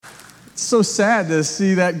It's so sad to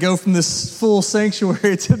see that go from this full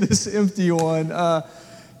sanctuary to this empty one.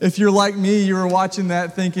 If you're like me, you were watching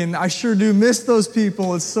that thinking, I sure do miss those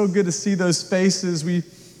people. It's so good to see those faces. We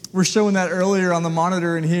were showing that earlier on the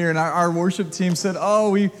monitor in here, and our worship team said, oh,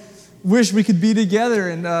 we wish we could be together.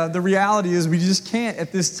 And the reality is we just can't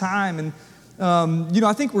at this time. And,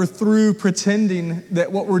 I think we're through pretending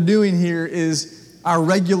that what we're doing here is our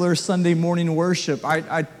regular Sunday morning worship.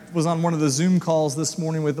 I was on one of the Zoom calls this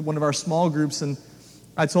morning with one of our small groups, and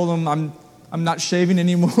I told them I'm not shaving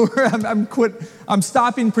anymore. I'm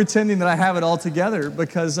stopping pretending that I have it all together,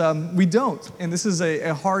 because we don't. And this is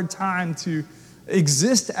a hard time to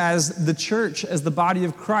exist as the church, as the body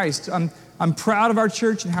of Christ. I'm proud of our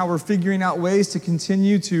church and how we're figuring out ways to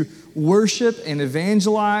continue to worship and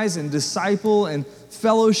evangelize and disciple and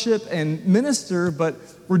fellowship and minister, but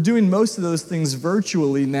we're doing most of those things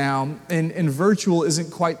virtually now, and virtual isn't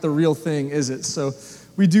quite the real thing, is it? So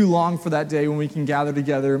we do long for that day when we can gather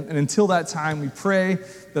together, and until that time, we pray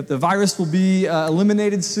that the virus will be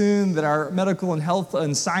eliminated soon, that our medical and health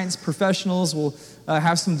and science professionals will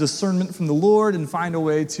have some discernment from the Lord and find a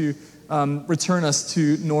way to return us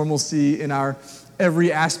to normalcy in our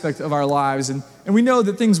every aspect of our lives. And we know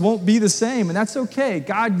that things won't be the same, and that's okay.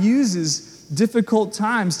 God uses difficult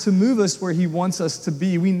times to move us where he wants us to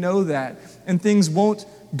be. We know that. And things won't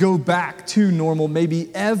go back to normal,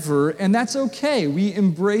 maybe ever, and that's okay. We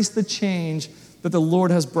embrace the change that the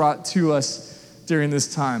Lord has brought to us during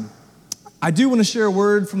this time. I do want to share a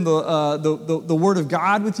word from the Word of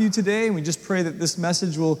God with you today, and we just pray that this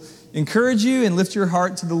message will encourage you and lift your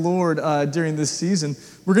heart to the Lord during this season.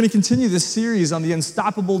 We're going to continue this series on the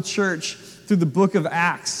unstoppable church through the book of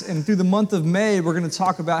Acts. And through the month of May, we're going to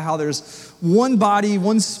talk about how there's one body,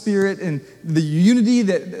 one spirit, and the unity,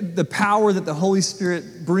 the power that the Holy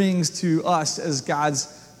Spirit brings to us as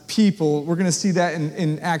God's people. We're going to see that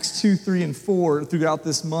in Acts 2, 3, and 4 throughout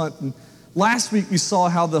this month. And last week, we saw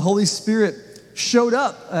how the Holy Spirit showed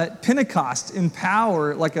up at Pentecost in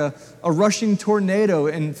power like a rushing tornado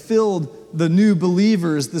and filled the new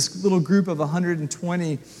believers, this little group of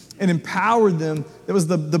 120, and empowered them. It was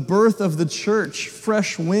the birth of the church.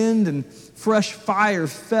 Fresh wind and fresh fire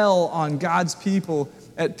fell on God's people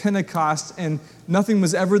at Pentecost, and nothing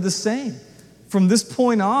was ever the same. From this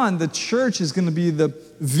point on, the church is going to be the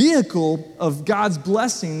vehicle of God's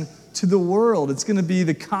blessing to the world. It's going to be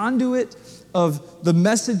the conduit of the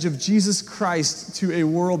message of Jesus Christ to a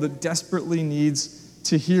world that desperately needs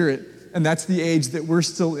to hear it. And that's the age that we're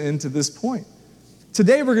still in to this point.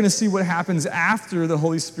 Today, we're going to see what happens after the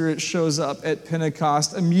Holy Spirit shows up at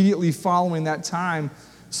Pentecost, immediately following that time.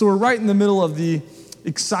 So we're right in the middle of the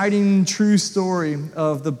exciting, true story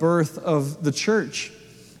of the birth of the church.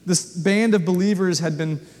 This band of believers had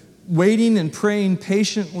been waiting and praying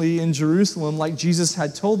patiently in Jerusalem like Jesus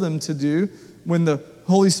had told them to do when the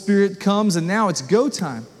Holy Spirit comes, and now it's go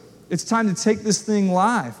time. It's time to take this thing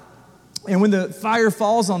live. And when the fire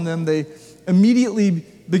falls on them, they immediately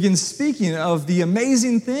begin speaking of the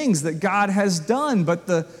amazing things that God has done. But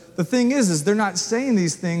the thing is they're not saying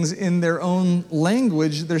these things in their own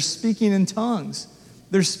language. They're speaking in tongues.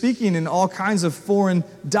 They're speaking in all kinds of foreign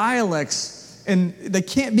dialects. And they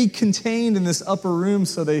can't be contained in this upper room,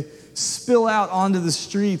 so they spill out onto the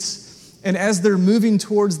streets. And as they're moving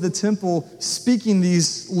towards the temple, speaking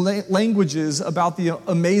these languages about the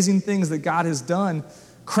amazing things that God has done,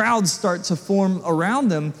 crowds start to form around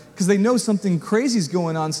them because they know something crazy is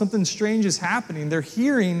going on, something strange is happening. They're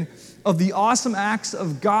hearing of the awesome acts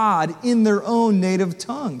of God in their own native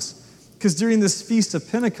tongues. Because during this Feast of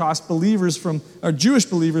Pentecost, Jewish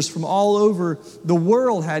believers from all over the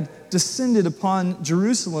world had descended upon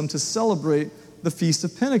Jerusalem to celebrate the Feast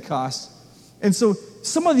of Pentecost. And so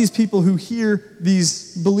some of these people who hear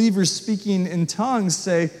these believers speaking in tongues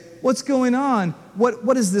say, what's going on?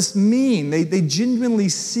 What does this mean? They genuinely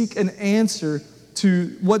seek an answer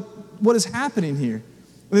to what is happening here.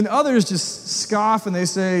 And then others just scoff and they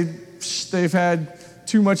say they've had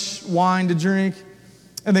too much wine to drink.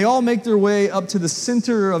 And they all make their way up to the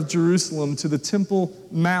center of Jerusalem, to the Temple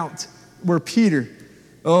Mount, where Peter,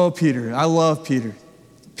 I love Peter.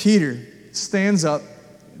 Peter stands up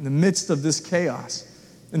in the midst of this chaos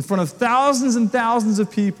in front of thousands and thousands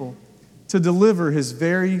of people to deliver his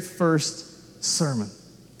very first sermon.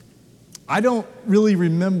 I don't really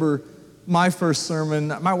remember my first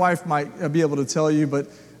sermon. My wife might be able to tell you, but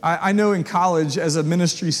I know in college as a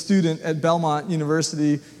ministry student at Belmont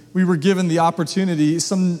University, we were given the opportunity.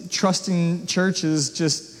 Some trusting churches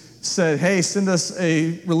just said, hey, send us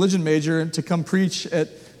a religion major to come preach at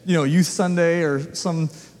Youth Sunday or some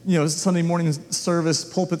Sunday morning service,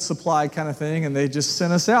 pulpit supply kind of thing, and they just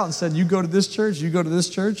sent us out and said, you go to this church, you go to this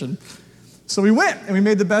church. And so we went, and we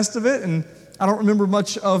made the best of it, and I don't remember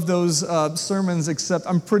much of those sermons, except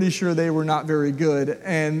I'm pretty sure they were not very good.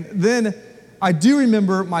 And then I do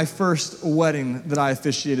remember my first wedding that I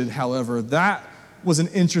officiated, however. That was an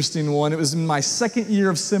interesting one. It was in my second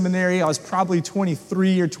year of seminary. I was probably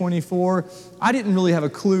 23 or 24. I didn't really have a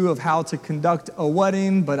clue of how to conduct a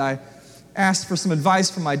wedding, but I asked for some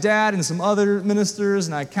advice from my dad and some other ministers,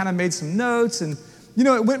 and I kind of made some notes, and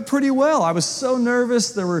it went pretty well. I was so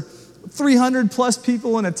nervous. There were 300 plus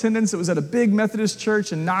people in attendance. It was at a big Methodist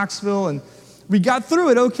church in Knoxville, and we got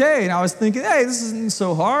through it okay. And I was thinking, hey, this isn't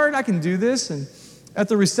so hard. I can do this. And at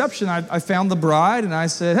the reception, I found the bride, and I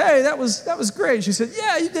said, hey, that was great. She said,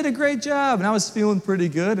 yeah, you did a great job. And I was feeling pretty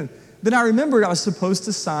good. And then I remembered I was supposed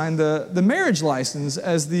to sign the marriage license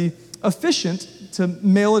as the officiant to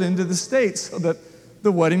mail it into the state so that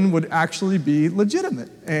the wedding would actually be legitimate.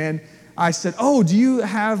 And I said, oh, do you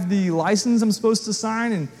have the license I'm supposed to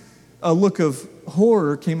sign? And a look of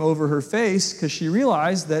horror came over her face because she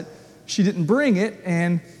realized that she didn't bring it,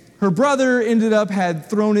 and her brother had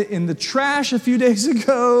thrown it in the trash a few days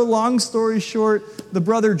ago. Long story short, the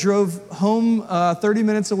brother drove home 30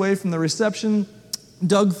 minutes away from the reception,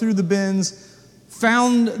 dug through the bins,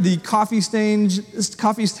 found the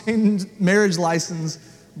coffee-stained marriage license,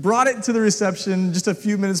 brought it to the reception just a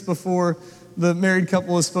few minutes before the married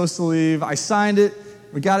couple was supposed to leave. I signed it.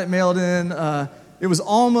 We got it mailed in. It was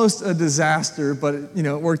almost a disaster, but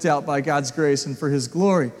it worked out by God's grace and for His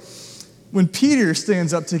glory. When Peter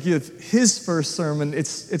stands up to give his first sermon,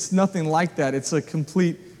 it's nothing like that. It's a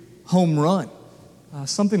complete home run.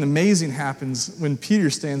 Something amazing happens when Peter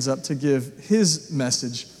stands up to give his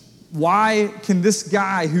message. Why can this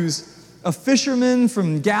guy who's a fisherman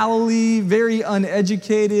from Galilee, very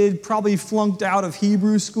uneducated, probably flunked out of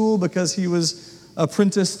Hebrew school because he was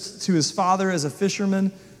apprenticed to his father as a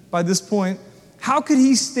fisherman by this point, how could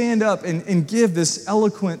he stand up and give this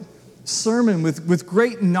eloquent sermon with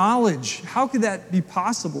great knowledge? How could that be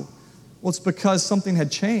possible? Well, it's because something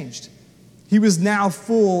had changed. He was now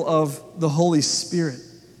full of the Holy Spirit.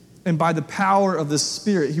 And by the power of the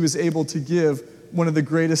Spirit, he was able to give one of the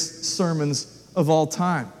greatest sermons of all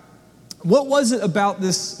time. What was it about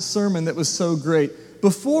this sermon that was so great?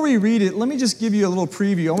 Before we read it, let me just give you a little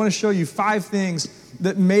preview. I want to show you 5 things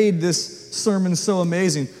that made this sermon so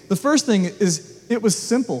amazing. The first thing is it was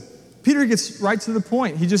simple. Peter gets right to the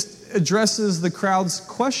point. He just addresses the crowd's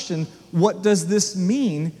question, what does this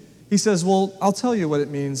mean? He says, well, I'll tell you what it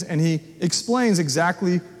means. And he explains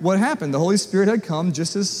exactly what happened. The Holy Spirit had come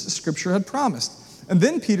just as Scripture had promised. And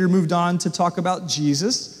then Peter moved on to talk about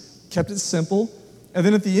Jesus, kept it simple. And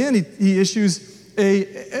then at the end, he issues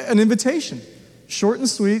an invitation. Short and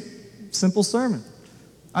sweet, simple sermon.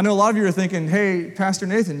 I know a lot of you are thinking, hey, Pastor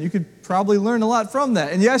Nathan, you could probably learn a lot from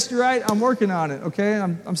that. And yes, you're right, I'm working on it, okay?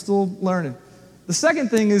 I'm still learning. The second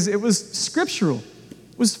thing is it was scriptural.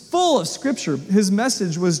 It was full of Scripture. His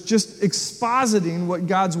message was just expositing what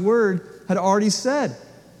God's Word had already said.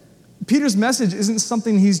 Peter's message isn't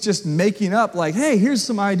something he's just making up, like, hey, here's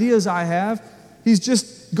some ideas I have. He's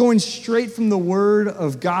just going straight from the Word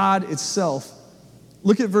of God itself.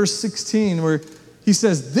 Look at verse 16 where he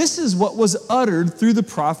says, this is what was uttered through the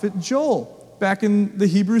prophet Joel back in the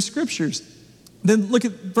Hebrew Scriptures. Then look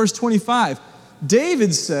at verse 25.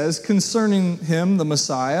 David says concerning him, the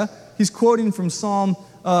Messiah, he's quoting from Psalm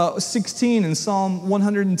 16 and Psalm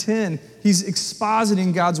 110. He's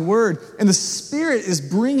expositing God's Word. And the Spirit is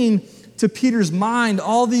bringing to Peter's mind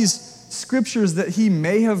all these scriptures that he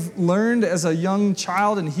may have learned as a young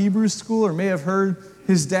child in Hebrew school or may have heard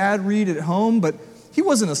his dad read at home, but he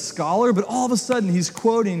wasn't a scholar, but all of a sudden he's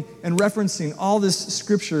quoting and referencing all this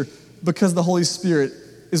Scripture because the Holy Spirit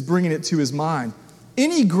is bringing it to his mind.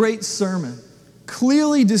 Any great sermon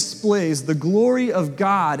clearly displays the glory of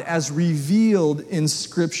God as revealed in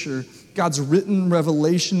Scripture, God's written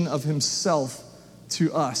revelation of Himself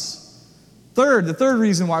to us. The third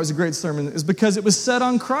reason why it was a great sermon is because it was set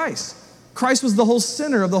on Christ. Christ was the whole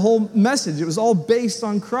center of the whole message. It was all based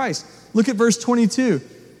on Christ. Look at verse 22.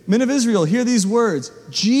 Men of Israel, hear these words.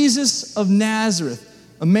 Jesus of Nazareth,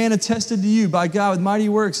 a man attested to you by God with mighty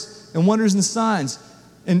works and wonders and signs,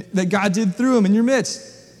 and that God did through him in your midst.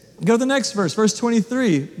 Go to the next verse, verse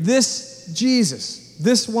 23. This Jesus,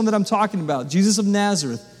 this one that I'm talking about, Jesus of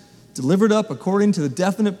Nazareth, delivered up according to the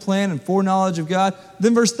definite plan and foreknowledge of God.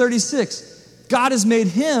 Then verse 36. God has made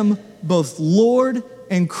him both Lord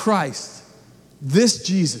and Christ. This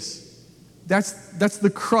Jesus. That's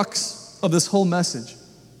the crux of this whole message.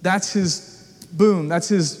 That's his boom. That's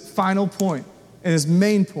his final point and his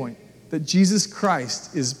main point. that Jesus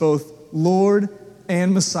Christ is both Lord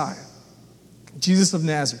and Messiah, Jesus of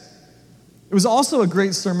Nazareth. It was also a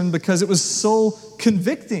great sermon because it was so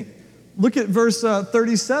convicting. Look at verse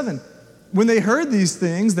 37. When they heard these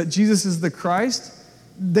things, that Jesus is the Christ,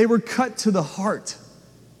 they were cut to the heart.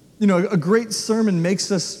 You know, a great sermon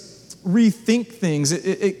makes us rethink things.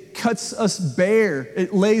 It cuts us bare.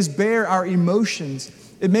 It lays bare our emotions.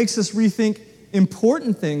 It makes us rethink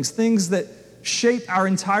important things that shape our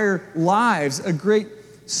entire lives. A great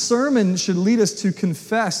sermon should lead us to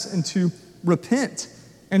confess and to repent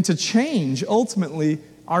and to change, ultimately,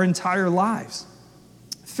 our entire lives.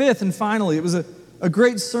 Fifth and finally, it was a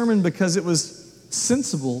great sermon because it was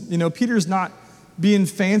sensible. You know, Peter's not being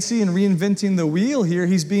fancy and reinventing the wheel here.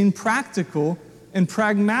 He's being practical and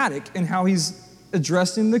pragmatic in how he's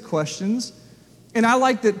addressing the questions. And I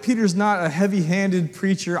like that Peter's not a heavy-handed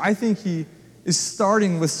preacher. I think he is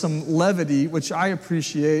starting with some levity, which I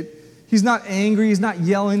appreciate. He's not angry. He's not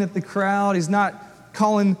yelling at the crowd. He's not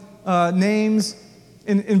calling names.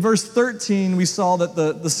 In verse 13, we saw that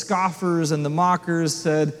the scoffers and the mockers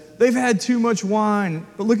said, they've had too much wine.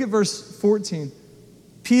 But look at verse 14.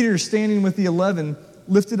 Peter, standing with the 11,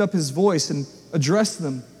 lifted up his voice and addressed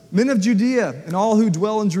them. Men of Judea and all who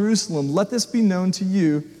dwell in Jerusalem, let this be known to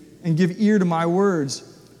you and give ear to my words.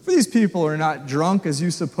 For these people are not drunk as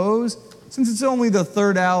you suppose, since it's only the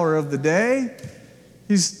third hour of the day.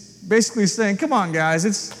 He's basically saying, come on, guys,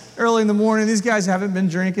 it's early in the morning. These guys haven't been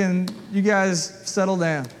drinking. You guys settle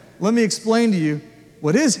down. Let me explain to you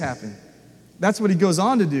what is happening. That's what he goes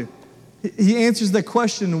on to do. He answers the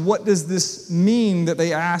question, what does this mean, that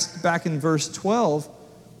they asked back in verse 12?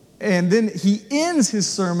 And then he ends his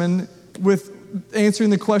sermon with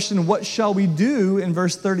answering the question, what shall we do, in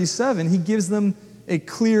verse 37. He gives them a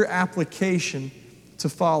clear application to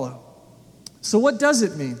follow. So what does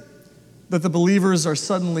it mean that the believers are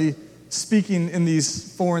suddenly speaking in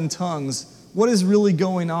these foreign tongues? What is really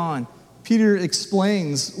going on? Peter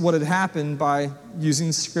explains what had happened by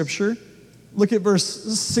using scripture. Look at verse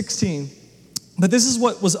 16. But this is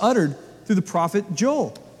what was uttered through the prophet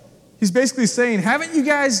Joel. He's basically saying, haven't you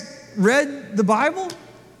guys read the Bible?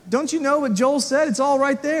 Don't you know what Joel said? It's all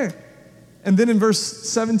right there. And then in verse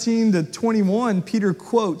 17 to 21, Peter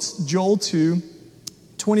quotes Joel 2,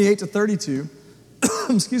 28 to 32,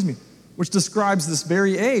 excuse me, which describes this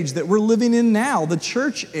very age that we're living in now, the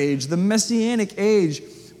church age, the messianic age.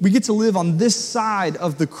 We get to live on this side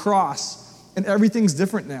of the cross, and everything's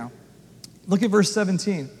different now. Look at verse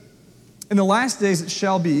 17. In the last days it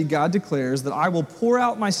shall be, God declares, that I will pour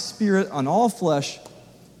out my spirit on all flesh,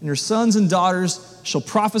 and your sons and daughters shall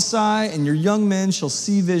prophesy, and your young men shall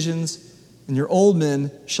see visions, and your old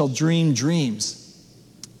men shall dream dreams.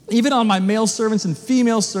 Even on my male servants and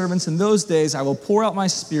female servants in those days I will pour out my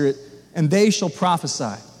spirit, and they shall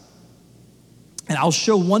prophesy. And I'll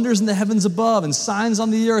show wonders in the heavens above and signs on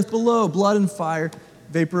the earth below, blood and fire,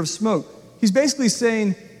 vapor of smoke. He's basically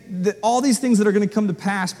saying that all these things that are going to come to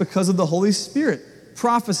pass because of the Holy Spirit,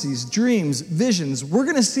 prophecies, dreams, visions, we're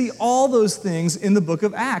going to see all those things in the book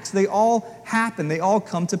of Acts. They all happen. They all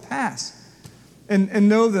come to pass. And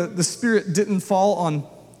know that the Spirit didn't fall on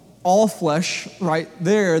all flesh right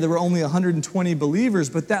there. There were only 120 believers,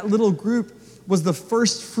 but that little group was the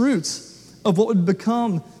first fruits of what would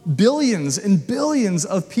become billions and billions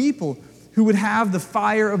of people who would have the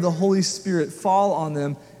fire of the Holy Spirit fall on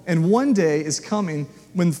them. And one day is coming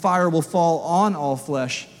when fire will fall on all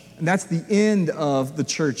flesh. And that's the end of the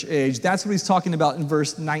church age. That's what he's talking about in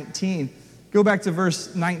verse 19. Go back to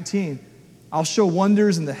verse 19. I'll show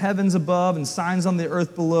wonders in the heavens above and signs on the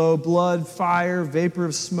earth below, blood, fire, vapor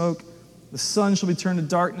of smoke. The sun shall be turned to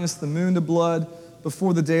darkness, the moon to blood,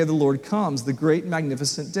 before the day of the Lord comes, the great and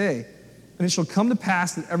magnificent day. And it shall come to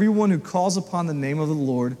pass that everyone who calls upon the name of the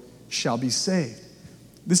Lord shall be saved.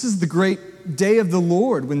 This is the great day of the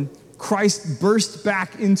Lord, when Christ burst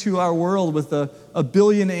back into our world with a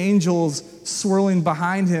billion angels swirling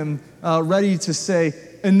behind him, ready to say,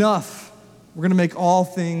 enough. We're going to make all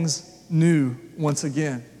things new once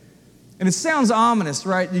again. And it sounds ominous,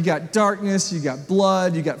 right? You got darkness, you got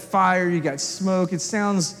blood, you got fire, you got smoke. It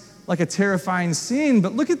sounds like a terrifying scene,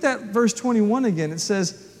 but look at that verse 21 again. It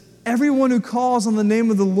says, everyone who calls on the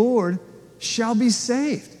name of the Lord shall be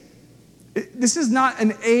saved. This is not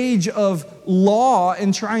an age of law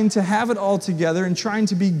and trying to have it all together and trying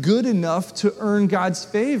to be good enough to earn God's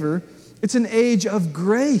favor. It's an age of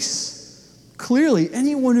grace. Clearly,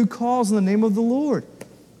 anyone who calls on the name of the Lord.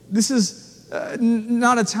 This is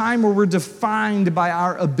not a time where we're defined by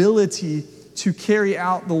our ability to carry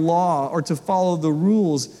out the law or to follow the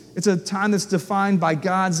rules. It's a time that's defined by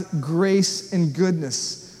God's grace and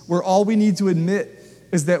goodness, where all we need to admit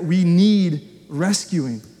is that we need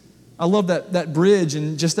rescuing. I love that bridge,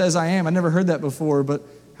 and just as I am, I never heard that before, but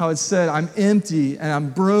how it said, I'm empty and I'm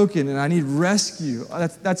broken and I need rescue.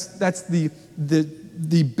 That's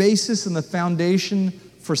the basis and the foundation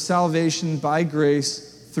for salvation by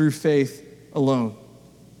grace through faith alone.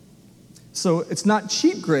 So it's not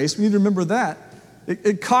cheap grace. We need to remember that.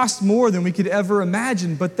 It costs more than we could ever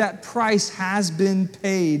imagine, but that price has been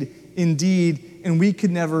paid indeed, and we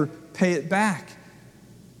could never pay it back.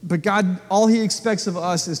 But God, all he expects of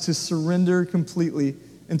us is to surrender completely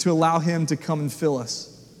and to allow him to come and fill us.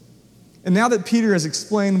 And now that Peter has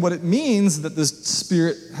explained what it means that the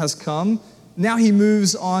Spirit has come, now he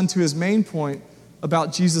moves on to his main point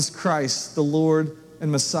about Jesus Christ, the Lord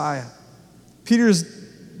and Messiah. Peter's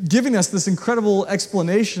giving us this incredible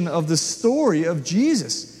explanation of the story of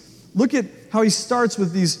Jesus. Look at how he starts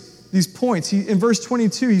with these points. In verse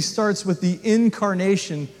 22, he starts with the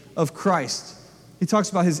incarnation of Christ. He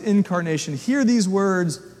talks about his incarnation. Hear these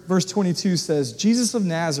words, verse 22 says, Jesus of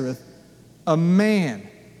Nazareth, a man.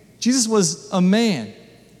 Jesus was a man.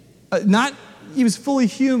 He was fully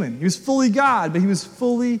human. He was fully God, but he was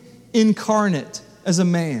fully incarnate as a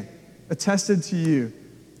man, attested to you.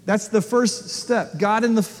 That's the first step, God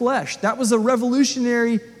in the flesh. That was a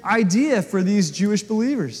revolutionary idea for these Jewish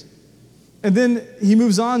believers. And then he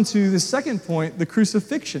moves on to the second point, the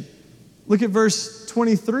crucifixion. Look at verse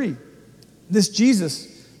 23. This Jesus,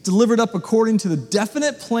 delivered up according to the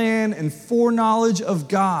definite plan and foreknowledge of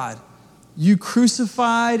God, you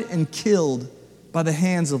crucified and killed by the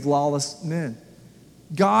hands of lawless men.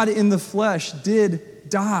 God in the flesh did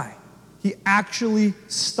die. He actually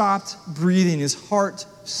stopped breathing. His heart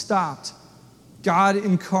stopped. God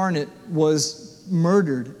incarnate was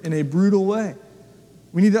murdered in a brutal way.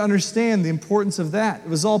 We need to understand the importance of that. It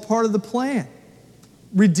was all part of the plan.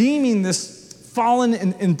 Redeeming this fallen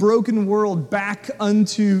and broken world back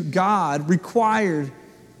unto God required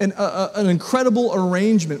an incredible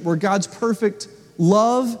arrangement where God's perfect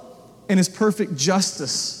love and his perfect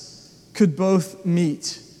justice could both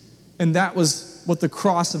meet. And that was what the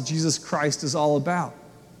cross of Jesus Christ is all about.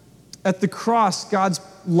 At the cross, God's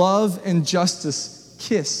love and justice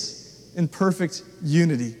kiss in perfect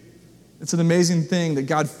unity. It's an amazing thing that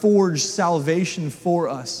God forged salvation for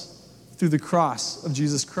us through the cross of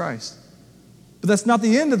Jesus Christ. But that's not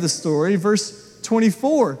the end of the story. Verse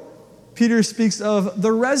 24, Peter speaks of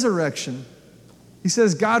the resurrection. He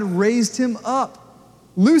says, God raised him up,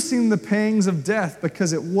 loosing the pangs of death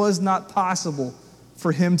because it was not possible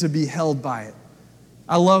for him to be held by it.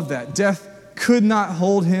 I love that. Death could not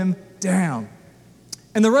hold him down.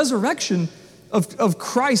 And the resurrection of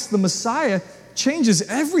Christ, the Messiah, changes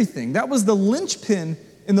everything. That was the linchpin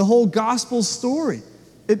in the whole gospel story.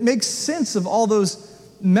 It makes sense of all those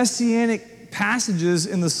messianic passages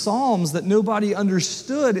in the Psalms that nobody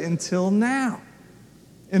understood until now.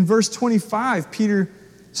 In verse 25, Peter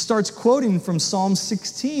starts quoting from Psalm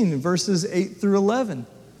 16, verses 8 through 11,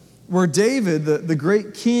 where David, the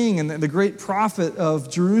great king and the great prophet of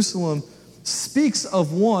Jerusalem, speaks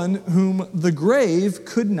of one whom the grave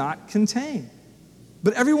could not contain.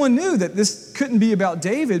 But everyone knew that this couldn't be about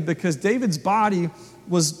David because David's body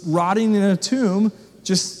was rotting in a tomb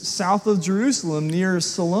just south of Jerusalem near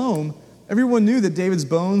Siloam. Everyone knew that David's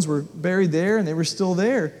bones were buried there and they were still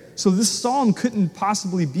there. So this psalm couldn't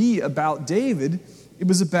possibly be about David. It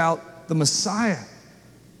was about the Messiah.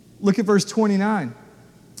 Look at verse 29.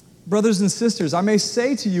 Brothers and sisters, I may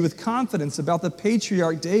say to you with confidence about the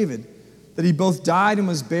patriarch David, that he both died and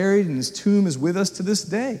was buried, and his tomb is with us to this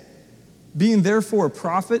day. Being therefore a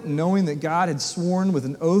prophet, knowing that God had sworn with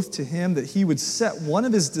an oath to him that he would set one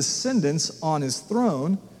of his descendants on his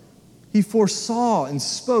throne, he foresaw and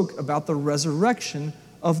spoke about the resurrection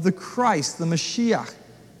of the Christ, the Mashiach,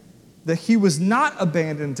 that he was not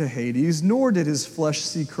abandoned to Hades, nor did his flesh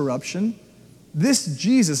see corruption. This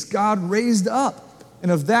Jesus God raised up, and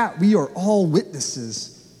of that we are all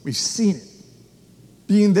witnesses. We've seen it.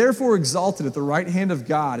 Being therefore exalted at the right hand of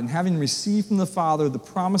God, and having received from the Father the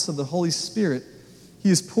promise of the Holy Spirit, he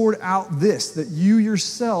has poured out this, that you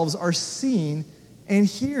yourselves are seeing and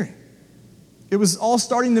hearing. It was all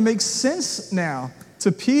starting to make sense now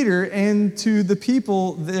to Peter and to the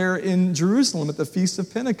people there in Jerusalem at the Feast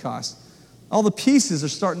of Pentecost. All the pieces are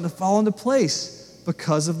starting to fall into place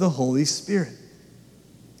because of the Holy Spirit.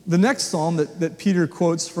 The next psalm that Peter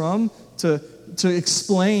quotes from to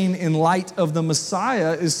explain in light of the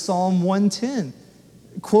Messiah is Psalm 110,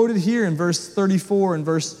 quoted here in verse 34 and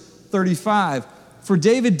verse 35. For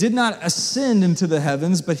David did not ascend into the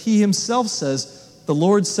heavens, but he himself says, the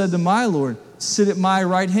Lord said to my Lord, sit at my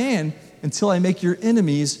right hand until I make your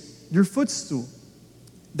enemies your footstool.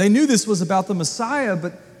 They knew this was about the Messiah,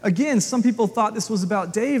 but again, some people thought this was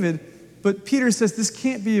about David, but Peter says this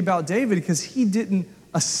can't be about David because he didn't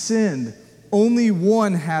ascend. Only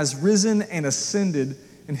one has risen and ascended,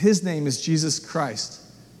 and his name is Jesus Christ.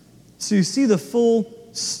 So you see the full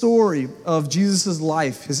story of Jesus'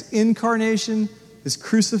 life, his incarnation, his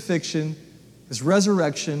crucifixion, his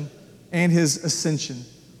resurrection, and his ascension.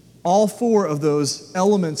 All four of those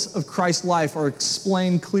elements of Christ's life are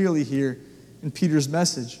explained clearly here in Peter's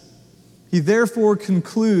message. He therefore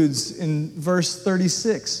concludes in verse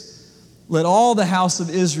 36, "Let all the house of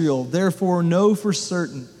Israel therefore know for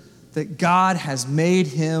certain that God has made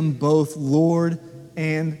him both Lord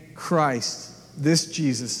and Christ, this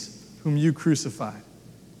Jesus whom you crucified."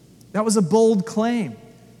 That was a bold claim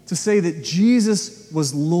to say that Jesus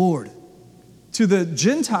was Lord. To the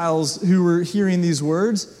Gentiles who were hearing these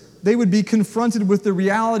words, they would be confronted with the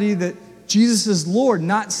reality that Jesus is Lord,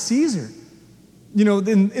 not Caesar. You know,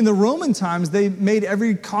 in the Roman times, they made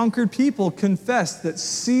every conquered people confess that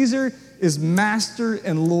Caesar is master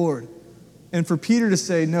and Lord. And for Peter to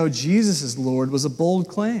say, no, Jesus is Lord, was a bold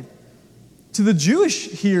claim. To the Jewish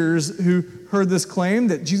hearers who heard this claim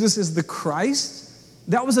that Jesus is the Christ,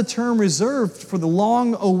 that was a term reserved for the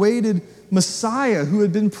long-awaited Messiah who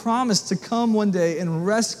had been promised to come one day and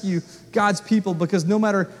rescue God's people, because no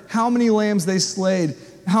matter how many lambs they slayed,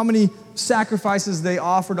 how many sacrifices they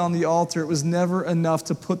offered on the altar, it was never enough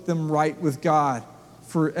to put them right with God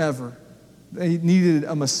forever. They needed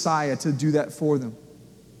a Messiah to do that for them.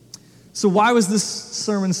 So why was this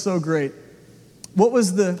sermon so great? What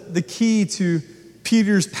was the key to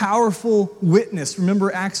Peter's powerful witness?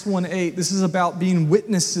 Remember Acts 1:8. This is about being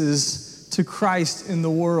witnesses to Christ in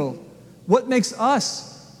the world. What makes us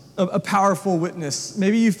a powerful witness?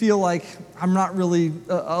 Maybe you feel like, I'm not really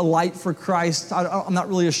a light for Christ. I'm not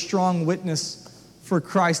really a strong witness for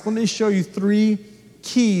Christ. Let me show you 3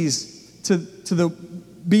 keys to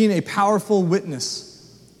being a powerful witness.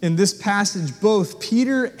 In this passage, both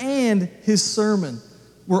Peter and his sermon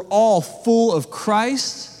were all full of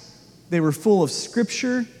Christ, they were full of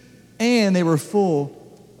Scripture, and they were full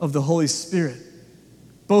of the Holy Spirit.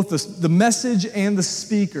 Both the message and the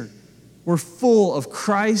speaker were full of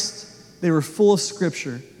Christ, they were full of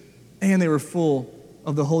Scripture, and they were full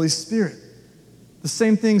of the Holy Spirit. The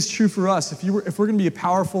same thing's true for us. If we're going to be a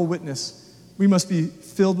powerful witness, we must be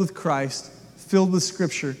filled with Christ, filled with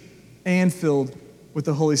Scripture, and filled with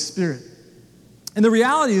the Holy Spirit. And the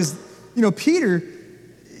reality is, Peter,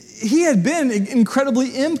 he had been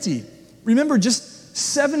incredibly empty. Remember, just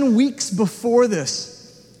 7 weeks before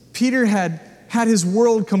this, Peter had his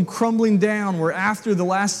world come crumbling down, where after the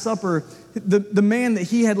Last Supper, the man that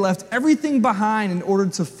he had left everything behind in order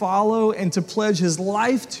to follow and to pledge his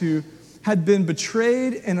life to had been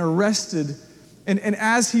betrayed and arrested. And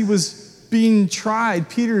as he was being tried,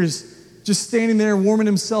 Peter's just standing there warming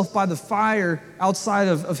himself by the fire outside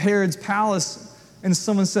of Herod's palace. And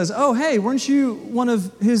someone says, "Oh, hey, weren't you one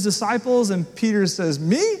of his disciples?" And Peter says,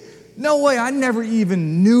 "Me? No way, I never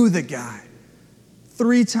even knew the guy."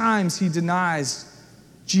 3 times he denies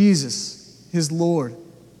Jesus, his Lord.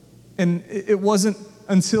 And it wasn't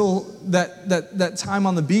until that time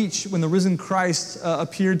on the beach when the risen Christ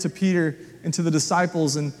appeared to Peter and to the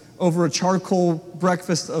disciples, and over a charcoal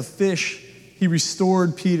breakfast of fish, he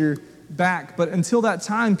restored Peter back. But until that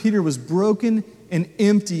time, Peter was broken and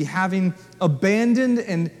empty, having abandoned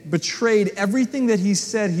and betrayed everything that he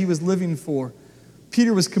said he was living for.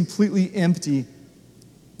 Peter was completely empty.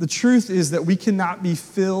 The truth is that we cannot be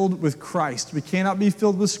filled with Christ. We cannot be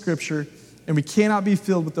filled with Scripture, and we cannot be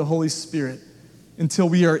filled with the Holy Spirit until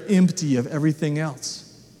we are empty of everything else.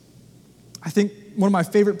 I think one of my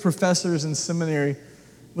favorite professors in seminary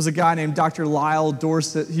was a guy named Dr. Lyle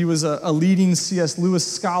Dorsett. He was a leading C.S. Lewis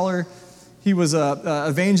scholar. He was an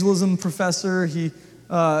evangelism professor. He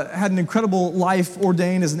had an incredible life,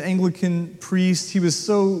 ordained as an Anglican priest. He was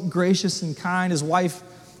so gracious and kind. His wife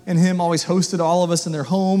and him always hosted all of us in their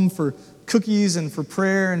home for cookies and for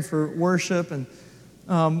prayer and for worship. And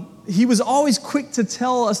he was always quick to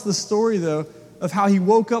tell us the story, though, of how he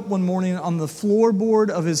woke up one morning on the floorboard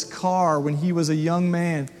of his car when he was a young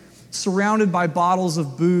man, surrounded by bottles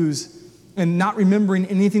of booze, and not remembering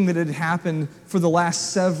anything that had happened for the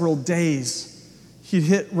last several days. He'd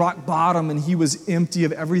hit rock bottom, and he was empty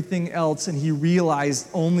of everything else, and he realized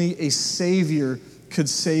only a Savior could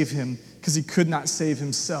save him, because he could not save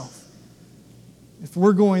himself. If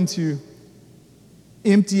we're going to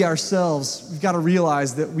empty ourselves, we've got to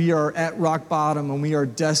realize that we are at rock bottom and we are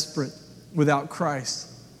desperate without Christ.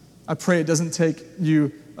 I pray it doesn't take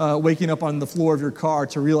you waking up on the floor of your car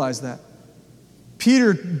to realize that.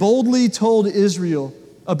 Peter boldly told Israel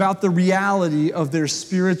about the reality of their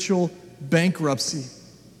spiritual bankruptcy,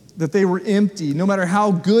 that they were empty. No matter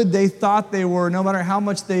how good they thought they were, no matter how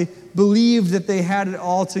much they believed that they had it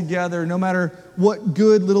all together, no matter what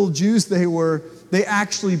good little Jews they were, they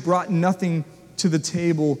actually brought nothing to the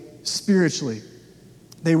table spiritually.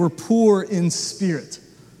 They were poor in spirit,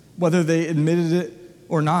 whether they admitted it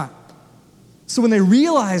or not. So when they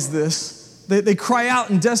realize this, they cry out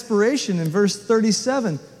in desperation in verse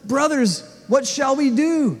 37, "Brothers, what shall we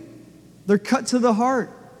do?" They're cut to the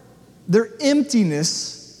heart. Their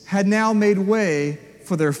emptiness had now made way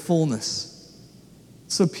for their fullness.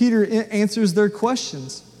 So Peter answers their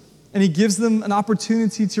questions, and he gives them an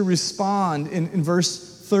opportunity to respond in verse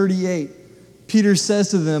 38. Peter says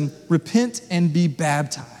to them, "Repent and be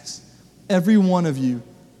baptized, every one of you,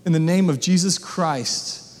 in the name of Jesus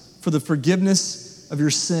Christ, for the forgiveness of your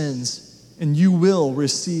sins, and you will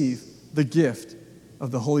receive the gift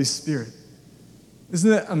of the Holy Spirit."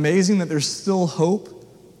 Isn't it amazing that there's still hope,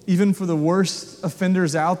 even for the worst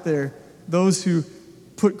offenders out there, those who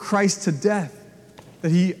put Christ to death,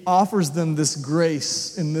 that he offers them this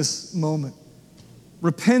grace in this moment?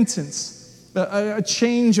 Repentance, a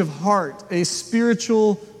change of heart, a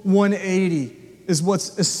spiritual 180 is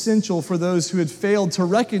what's essential for those who had failed to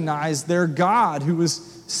recognize their God who was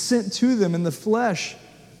sent to them in the flesh.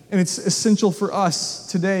 And it's essential for us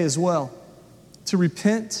today as well to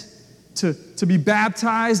repent, to be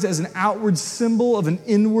baptized as an outward symbol of an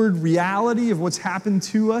inward reality of what's happened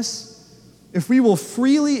to us. If we will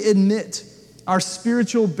freely admit our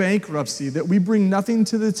spiritual bankruptcy, that we bring nothing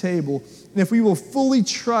to the table, and if we will fully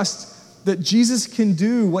trust that Jesus can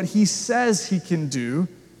do what he says he can do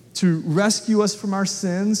to rescue us from our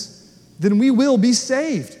sins, then we will be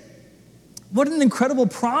saved. What an incredible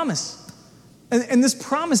promise. And this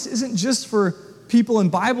promise isn't just for people in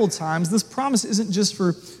Bible times. This promise isn't just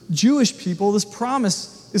for Jewish people. This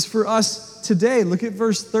promise is for us today. Look at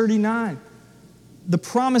verse 39. The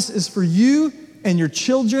promise is for you and your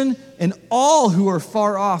children and all who are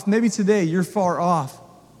far off. Maybe today you're far off.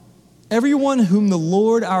 Everyone whom the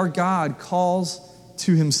Lord our God calls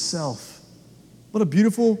to himself. What a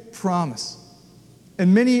beautiful promise.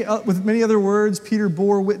 And with many other words, Peter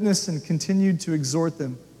bore witness and continued to exhort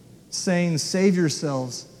them, saying, "Save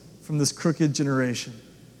yourselves from this crooked generation."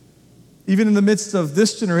 Even in the midst of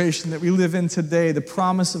this generation that we live in today, the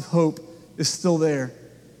promise of hope is still there.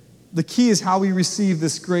 The key is how we receive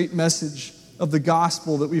this great message of the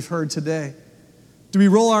gospel that we've heard today. Do we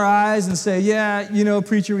roll our eyes and say, "Yeah,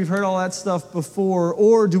 preacher, we've heard all that stuff before"?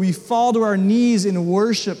 Or do we fall to our knees in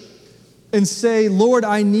worship and say, "Lord,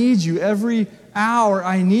 I need you. Every hour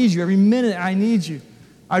I need you. Every minute I need you.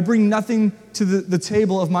 I bring nothing to the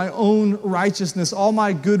table of my own righteousness. All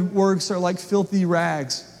my good works are like filthy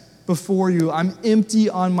rags before you. I'm empty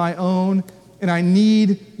on my own, and I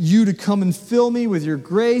need you to come and fill me with your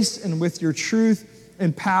grace and with your truth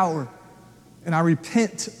and power. And I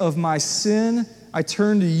repent of my sin. I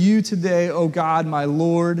turn to you today, O God, my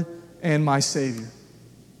Lord and my Savior."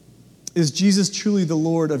 Is Jesus truly the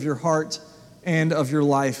Lord of your heart and of your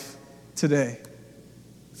life today?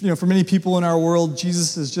 For many people in our world,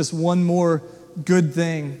 Jesus is just one more good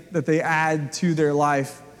thing that they add to their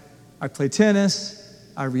life. I play tennis,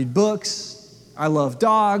 I read books, I love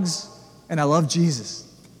dogs, and I love Jesus.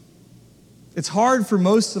 It's hard for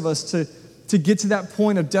most of us to get to that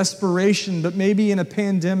point of desperation, but maybe in a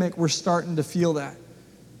pandemic, we're starting to feel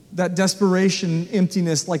that desperation,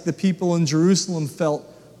 emptiness, like the people in Jerusalem felt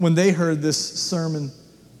when they heard this sermon.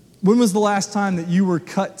 When was the last time that you were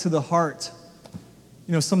cut to the heart?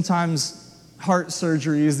 Sometimes heart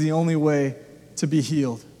surgery is the only way to be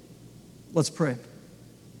healed. Let's pray.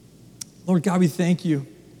 Lord God, we thank you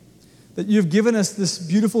that you've given us this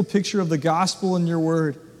beautiful picture of the gospel in your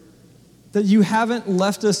word, that you haven't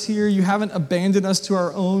left us here, you haven't abandoned us to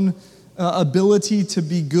our own ability to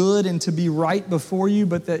be good and to be right before you,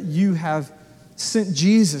 but that you have sent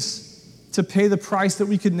Jesus to pay the price that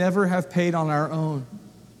we could never have paid on our own,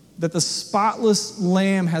 that the spotless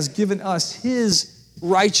Lamb has given us his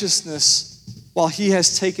righteousness while he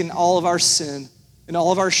has taken all of our sin and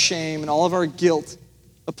all of our shame and all of our guilt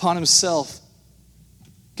upon himself.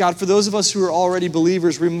 God, for those of us who are already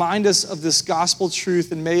believers, remind us of this gospel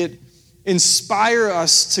truth and may it inspire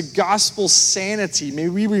us to gospel sanity. May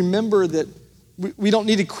we remember that we don't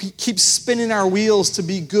need to keep spinning our wheels to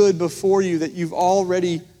be good before you, that you've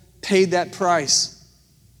already paid that price.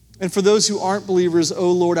 And for those who aren't believers,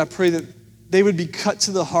 oh Lord, I pray that they would be cut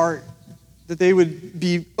to the heart, that they would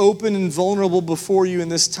be open and vulnerable before you in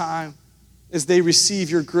this time as they receive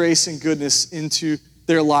your grace and goodness into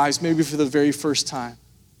their lives, maybe for the very first time.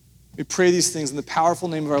 We pray these things in the powerful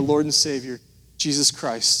name of our Lord and Savior, Jesus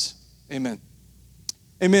Christ. Amen.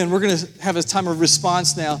 Amen. We're going to have a time of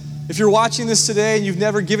response now. If you're watching this today and you've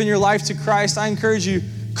never given your life to Christ, I encourage you,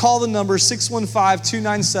 call the number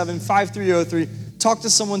 615-297-5303. Talk to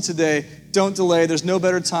someone today. Don't delay. There's no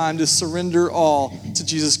better time to surrender all to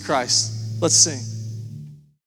Jesus Christ. Let's sing.